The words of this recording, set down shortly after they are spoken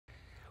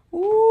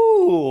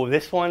Ooh,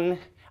 this one,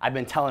 I've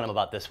been telling them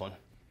about this one.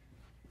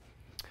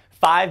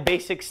 5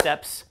 basic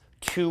steps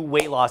to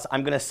weight loss.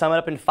 I'm gonna sum it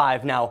up in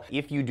 5. Now,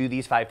 if you do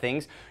these 5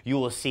 things, you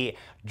will see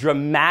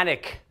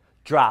dramatic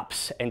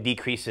drops and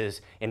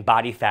decreases in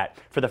body fat.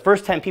 For the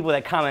first 10 people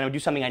that comment, I'll do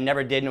something I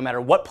never did no matter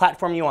what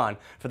platform you're on.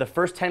 For the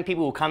first 10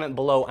 people who comment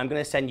below, I'm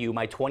gonna send you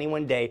my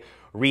 21-day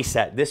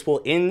reset. This will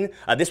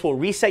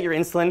reset your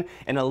insulin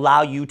and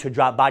allow you to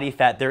drop body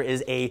fat. There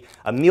is a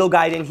meal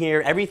guide in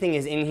here. Everything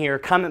is in here.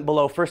 Comment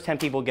below. First 10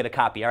 people get a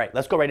copy. All right,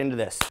 let's go right into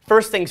this.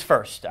 First things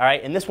first, all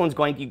right? And this one's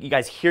going, you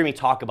guys hear me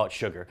talk about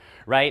sugar,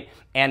 right?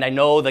 And I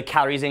know the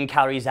calories in,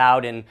 calories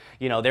out, and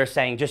you know, they're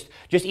saying just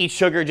eat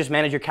sugar, just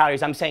manage your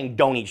calories. I'm saying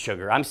don't eat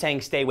sugar. I'm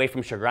saying stay away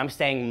from sugar. I'm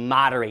saying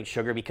moderate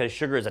sugar because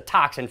sugar is a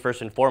toxin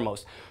first and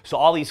foremost. So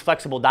all these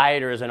flexible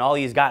dieters and all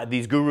these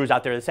gurus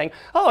out there that are saying,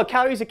 oh, a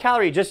calorie is a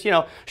calorie, just, you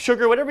know,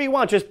 sugar, whatever you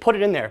want, just put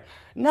it in there.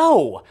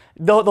 No,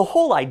 the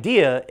whole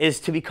idea is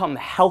to become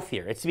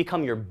healthier. It's to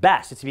become your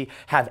best. It's to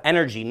have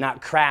energy,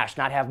 not crash,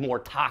 not have more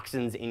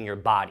toxins in your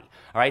body.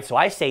 All right, so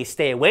I say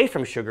stay away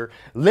from sugar,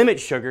 limit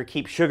sugar,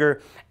 keep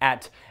sugar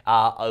at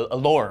a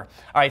lower.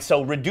 All right,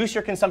 so reduce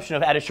your consumption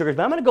of added sugars,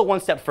 but I'm gonna go one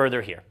step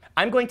further here.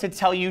 I'm going to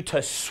tell you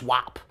to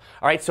swap.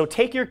 All right, so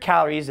take your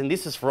calories, and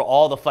this is for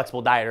all the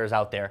flexible dieters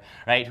out there,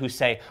 right, who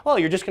say, oh,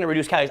 you're just gonna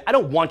reduce calories. I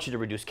don't want you to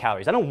reduce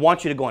calories. I don't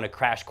want you to go on a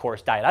crash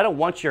course diet. I don't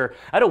want you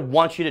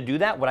to do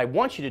that. What I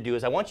want you to do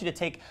is I want you to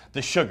take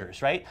the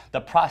sugars, right,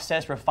 the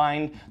processed,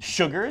 refined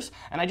sugars,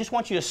 and I just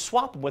want you to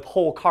swap them with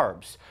whole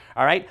carbs.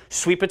 All right,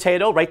 sweet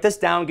potato, write this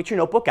down, get your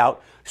notebook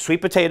out,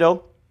 sweet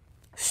potato,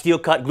 steel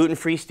cut,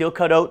 gluten-free steel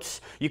cut oats.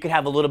 You could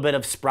have a little bit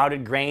of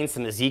sprouted grains,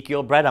 some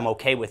Ezekiel bread. I'm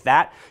okay with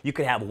that. You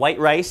could have white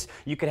rice.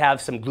 You could have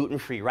some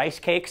gluten-free rice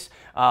cakes.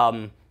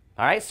 All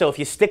right, so if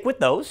you stick with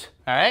those,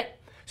 all right,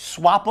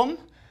 swap them,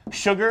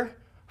 sugar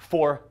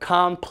for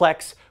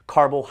complex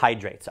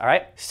carbohydrates, all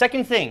right?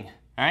 Second thing,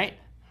 all right,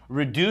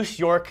 reduce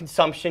your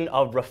consumption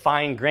of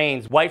refined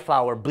grains, white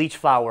flour, bleach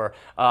flour,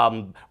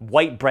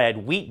 white bread,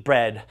 wheat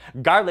bread,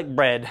 garlic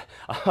bread,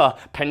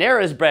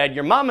 Panera's bread,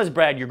 your mama's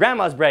bread, your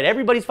grandma's bread,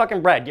 everybody's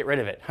fucking bread. Get rid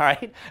of it, all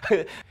right?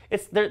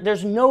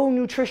 There's no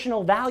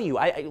nutritional value.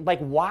 Like,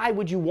 why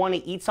would you want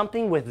to eat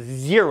something with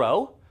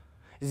zero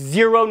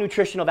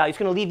nutritional value? It's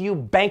going to leave you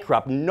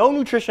bankrupt, no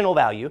nutritional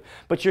value,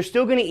 but you're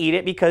still going to eat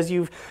it because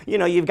you've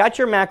got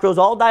your macros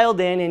all dialed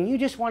in and you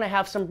just want to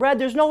have some bread.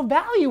 There's no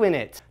value in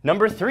it.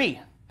 Number 3.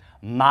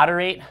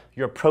 Moderate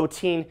your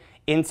protein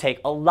intake.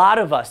 A lot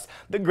of us,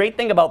 the great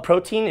thing about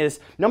protein is,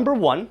 number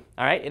 1,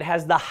 all right, it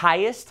has the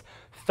highest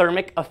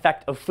thermic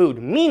effect of food,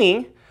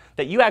 meaning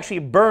that you actually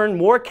burn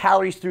more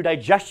calories through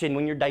digestion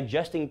when you're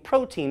digesting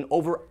protein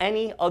over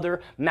any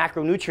other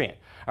macronutrient.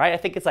 All right, I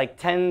think it's like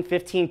 10,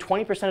 15,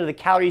 20% of the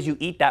calories you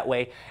eat that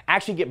way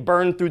actually get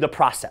burned through the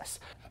process.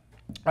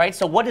 All right,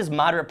 so what does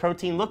moderate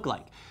protein look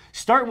like?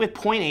 Start with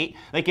 0.8.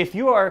 Like if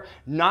you are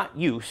not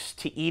used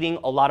to eating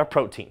a lot of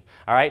protein,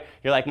 all right,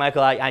 you're like,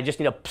 Michael, I just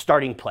need a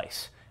starting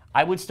place.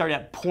 I would start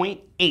at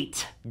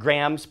 0.8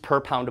 grams per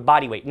pound of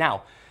body weight.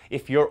 Now,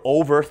 if you're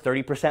over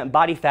 30%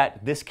 body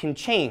fat, this can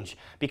change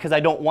because I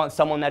don't want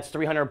someone that's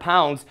 300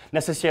 pounds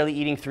necessarily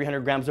eating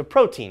 300 grams of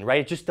protein,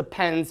 right? It just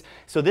depends.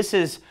 So this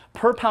is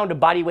per pound of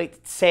body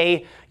weight.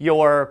 Say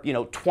you're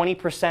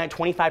 20%,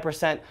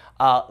 25%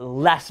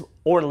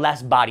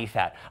 less body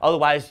fat.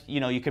 Otherwise,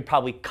 you could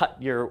probably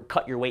cut your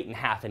weight in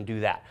half and do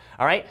that.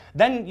 All right.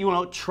 Then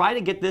try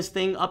to get this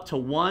thing up to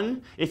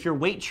 1. If you're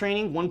weight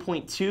training,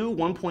 1.2,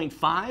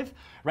 1.5.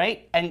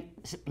 Right? And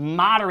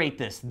moderate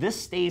this. This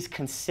stays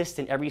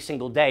consistent every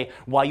single day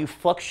while you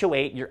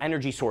fluctuate your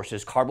energy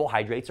sources,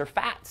 carbohydrates or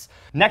fats.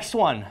 Next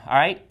one, all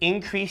right?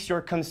 Increase your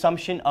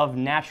consumption of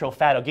natural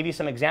fat. I'll give you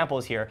some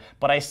examples here,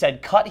 but I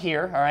said cut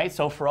here, all right?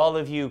 So for all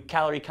of you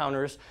calorie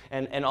counters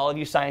and all of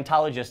you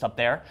Scientologists up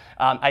there,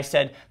 I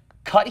said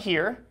cut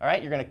here, all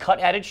right? You're gonna cut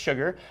added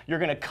sugar. You're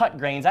gonna cut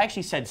grains. I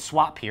actually said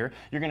swap here.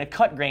 You're gonna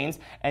cut grains,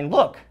 and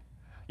look,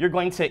 you're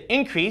going to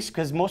increase,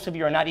 because most of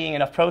you are not eating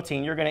enough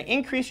protein, you're going to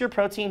increase your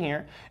protein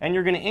here, and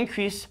you're going to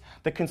increase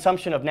the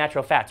consumption of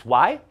natural fats.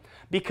 Why?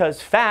 Because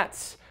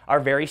fats are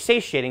very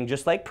satiating,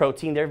 just like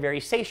protein, they're very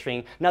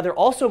satiating. Now, they're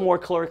also more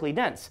calorically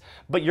dense,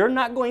 but you're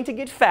not going to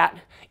get fat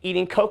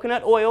eating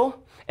coconut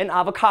oil and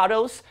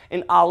avocados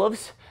and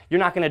olives. You're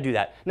not going to do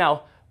that.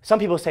 Now, some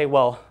people say,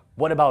 well,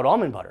 what about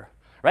almond butter,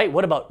 right?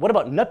 What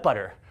about nut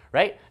butter,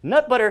 right?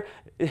 Nut butter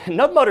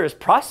is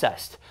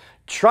processed.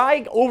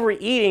 Try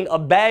overeating a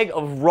bag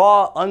of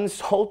raw,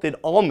 unsalted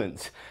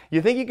almonds.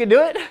 You think you can do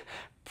it?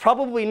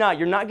 Probably not.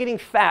 You're not getting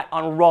fat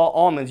on raw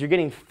almonds. You're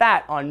getting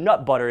fat on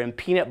nut butter and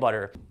peanut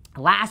butter.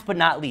 Last but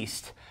not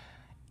least,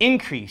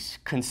 increase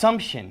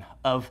consumption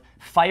of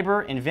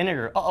fiber and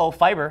vinegar. Uh-oh,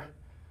 fiber.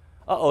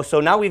 Uh-oh,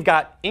 so now we've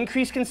got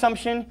increased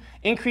consumption,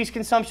 increased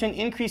consumption,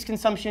 increased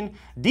consumption,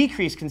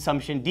 decreased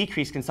consumption,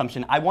 decreased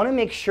consumption. I want to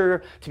make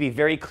sure to be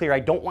very clear,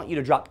 I don't want you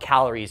to drop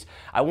calories.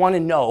 I want to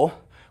know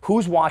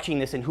Who's watching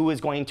this and who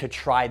is going to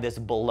try this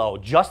below?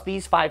 Just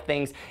these 5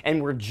 things,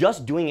 and we're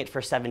just doing it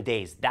for 7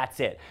 days. That's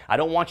it. I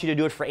don't want you to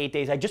do it for 8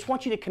 days. I just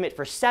want you to commit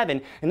for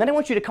 7, and then I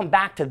want you to come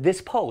back to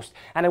this post,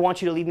 and I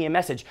want you to leave me a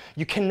message.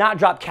 You cannot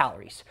drop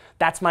calories.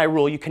 That's my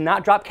rule. You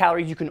cannot drop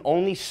calories. You can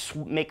only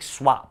make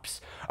swaps.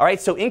 All right,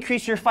 so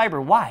increase your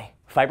fiber. Why?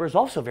 Fiber is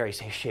also very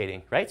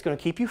satiating, right? It's going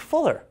to keep you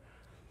fuller.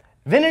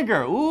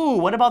 Vinegar. Ooh,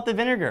 what about the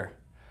vinegar?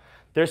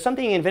 There's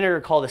something in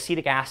vinegar called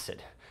acetic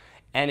acid,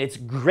 and it's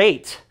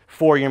great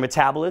for your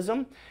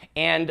metabolism,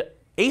 and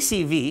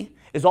ACV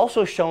is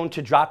also shown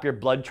to drop your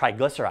blood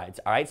triglycerides,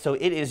 all right? So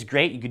it is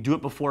great. You could do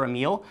it before a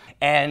meal,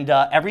 and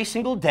every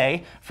single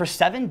day for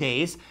 7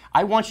 days,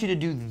 I want you to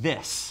do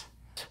this,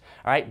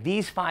 all right?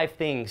 These 5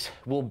 things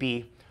will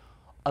be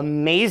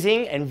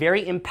amazing and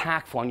very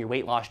impactful on your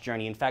weight loss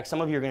journey. In fact,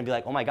 some of you are going to be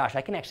like, oh my gosh,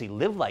 I can actually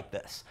live like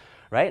this,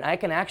 right? I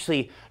can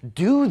actually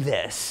do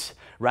this,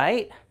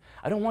 right?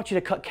 I don't want you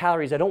to cut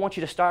calories. I don't want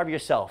you to starve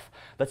yourself.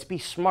 Let's be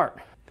smart.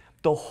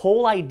 The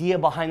whole idea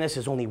behind this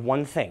is only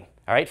one thing,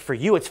 all right? For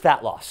you, it's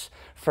fat loss.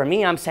 For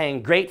me, I'm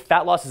saying, great,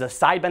 fat loss is a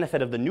side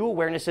benefit of the new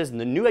awarenesses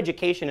and the new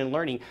education and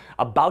learning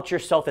about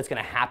yourself that's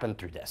going to happen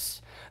through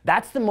this.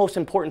 That's the most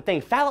important thing.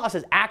 Fat loss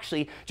is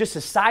actually just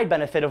a side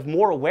benefit of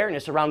more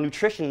awareness around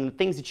nutrition and the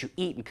things that you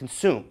eat and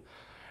consume.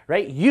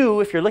 Right?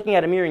 You, if you're looking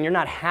at a mirror and you're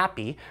not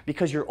happy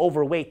because you're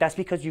overweight, that's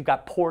because you've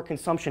got poor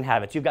consumption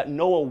habits. You've got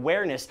no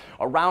awareness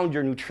around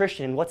your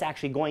nutrition and what's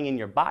actually going in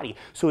your body.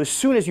 So as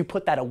soon as you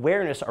put that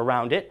awareness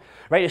around it,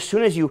 right? As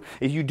soon as you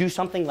do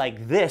something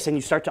like this and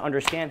you start to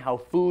understand how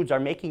foods are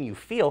making you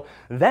feel,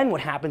 then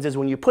what happens is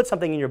when you put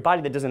something in your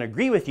body that doesn't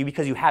agree with you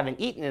because you haven't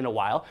eaten in a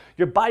while,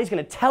 your body's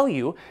going to tell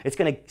you, it's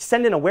going to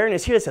send an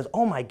awareness here that says,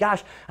 oh my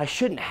gosh, I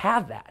shouldn't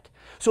have that.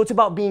 So it's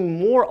about being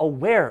more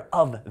aware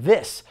of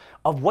this,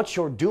 of what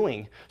you're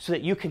doing, so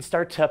that you can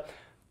start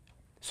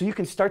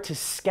to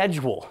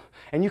schedule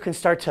and you can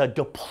start to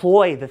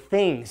deploy the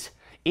things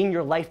in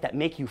your life that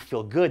make you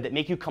feel good, that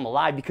make you come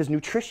alive. Because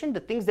nutrition, the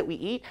things that we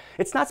eat,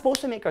 it's not supposed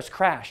to make us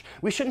crash.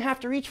 We shouldn't have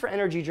to reach for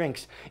energy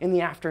drinks in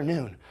the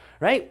afternoon,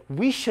 right?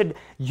 We should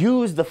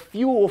use the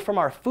fuel from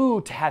our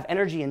food to have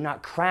energy and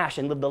not crash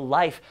and live the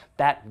life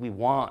that we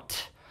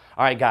want.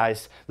 All right,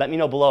 guys, let me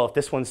know below if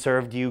this one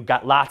served you.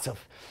 Got lots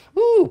of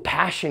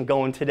passion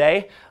going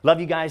today. Love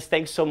you guys.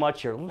 Thanks so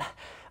much.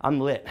 I'm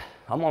lit.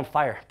 I'm on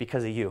fire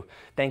because of you.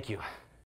 Thank you.